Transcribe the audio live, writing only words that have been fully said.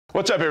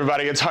What's up,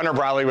 everybody? It's Hunter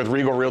Briley with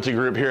Regal Realty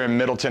Group here in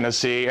Middle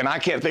Tennessee, and I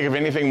can't think of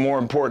anything more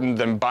important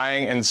than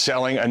buying and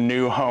selling a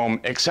new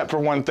home, except for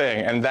one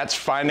thing, and that's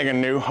finding a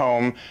new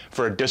home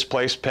for a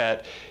displaced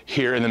pet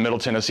here in the Middle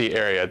Tennessee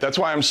area. That's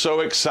why I'm so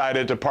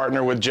excited to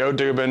partner with Joe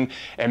Dubin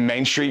and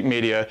Main Street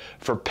Media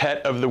for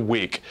Pet of the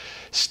Week.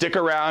 Stick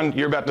around,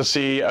 you're about to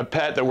see a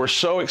pet that we're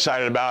so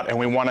excited about, and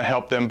we want to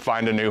help them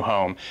find a new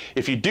home.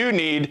 If you do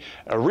need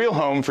a real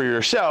home for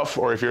yourself,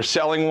 or if you're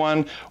selling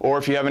one, or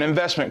if you have an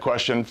investment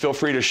question, feel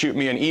free to shoot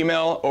me an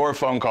email or a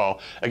phone call.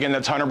 Again,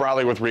 that's Hunter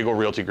Briley with Regal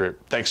Realty Group.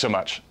 Thanks so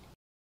much.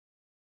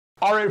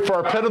 All right, for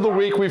our Pet of the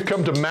Week, we've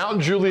come to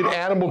Mount Juliet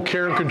Animal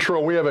Care and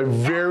Control. We have a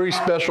very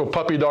special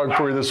puppy dog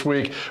for you this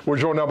week. We're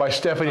joined now by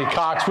Stephanie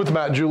Cox with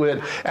Mount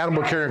Juliet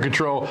Animal Care and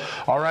Control.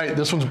 All right,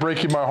 this one's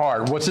breaking my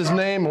heart. What's his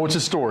name? What's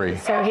his story?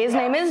 So his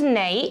name is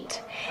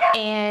Nate,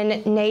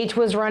 and Nate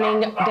was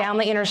running down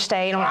the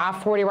interstate on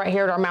I-40 right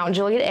here at our Mount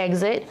Juliet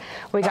exit.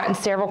 We've gotten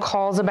several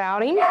calls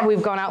about him.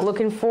 We've gone out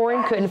looking for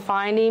him, couldn't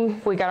find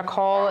him. We got a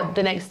call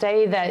the next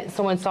day that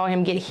someone saw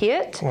him get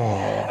hit.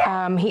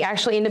 He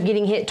actually ended up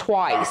getting hit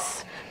twice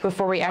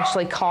before we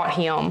actually caught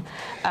him.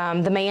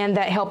 The man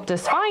that helped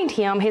us find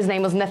him, his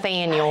name was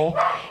Nathaniel,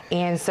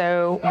 and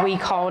so we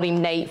called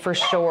him Nate for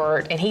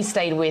short, and he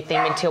stayed with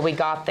him until we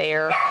got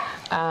there.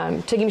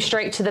 Took him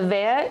straight to the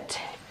vet.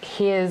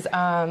 His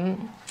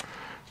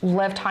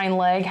left hind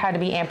leg had to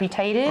be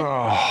amputated.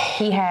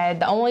 He had,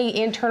 the only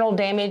internal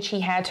damage he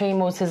had to him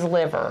was his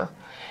liver,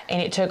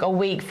 and it took a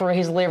week for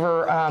his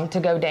liver to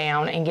go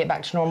down and get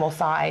back to normal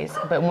size.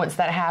 But once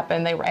that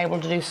happened, they were able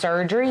to do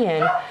surgery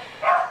and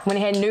went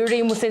ahead and neutered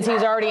him since he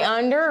was already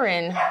under,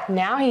 and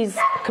now he's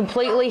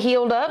completely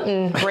healed up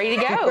and ready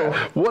to go.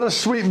 What a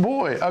sweet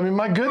boy. I mean,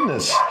 my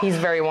goodness. He's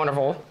very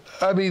wonderful.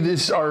 I mean,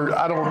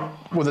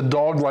 with a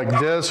dog like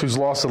this who's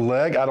lost a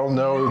leg, I don't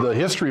know the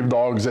history of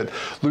dogs that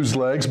lose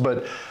legs,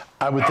 but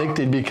I would think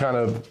they'd be kind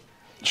of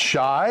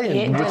shy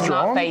and withdrawn. It does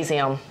not faze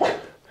him.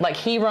 Like,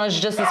 he runs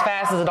just as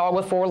fast as a dog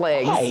with 4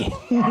 legs. Hey.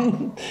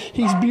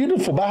 He's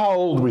beautiful. About how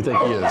old do we think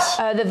he is?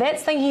 The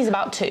vets think he's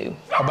about 2.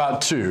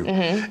 About 2.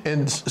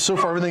 And so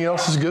far, everything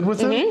else is good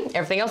with him?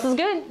 Everything else is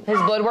good. His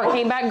blood work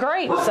came back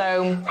great,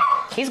 so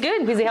he's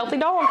good. He's a healthy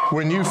dog.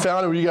 When you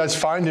found him, when you guys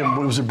find him,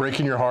 was it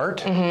breaking your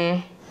heart?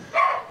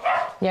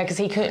 Yeah, because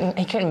he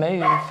couldn't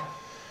move.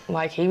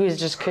 Like, he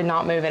just could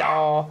not move at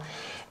all.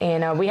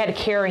 And we had to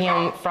carry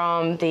him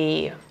from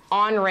the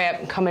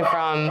on-ramp coming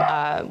from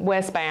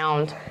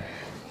westbound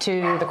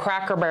to the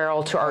Cracker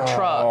Barrel to our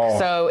truck.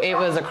 So it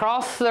was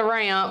across the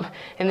ramp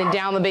and then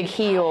down the big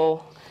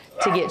hill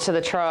to get to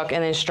the truck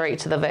and then straight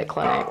to the vet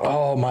clinic.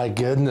 Oh my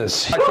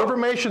goodness.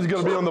 Information is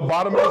going to be on the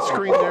bottom of the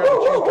screen there that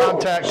you can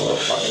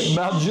contact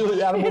Mount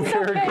Juliet Animal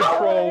Care and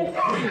Control.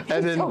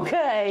 And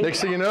then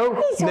next thing you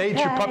know, Nate,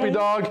 your puppy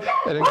dog,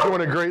 and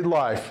enjoying a great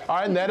life. All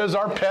right, and that is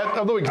our Pet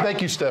of the Week.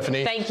 Thank you,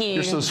 Stephanie. Thank you.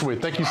 You're so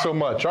sweet. Thank you so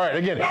much. All right,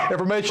 again,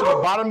 information at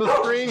the bottom of the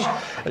screen.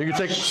 And you can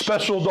take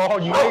special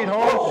dog Nate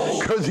home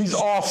because he's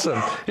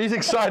awesome. He's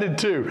excited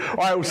too. All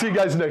right, we'll see you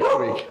guys next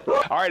week.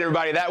 All right,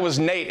 everybody, that was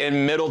Nate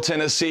in Middle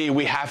Tennessee.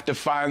 We have to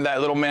find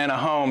that little man a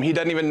home. He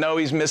doesn't even know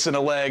he's missing a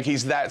leg.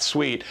 He's that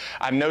sweet.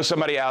 I know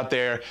somebody out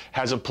there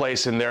has a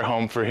place in their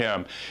home for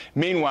him.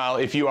 Meanwhile,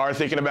 if you are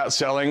thinking about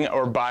selling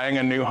or buying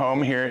a new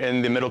home here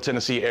in the Middle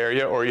Tennessee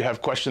area, or you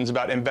have questions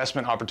about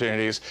investment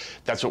opportunities,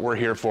 that's what we're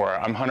here for.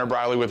 I'm Hunter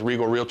Briley with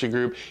Regal Realty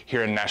Group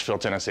here in Nashville,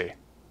 Tennessee.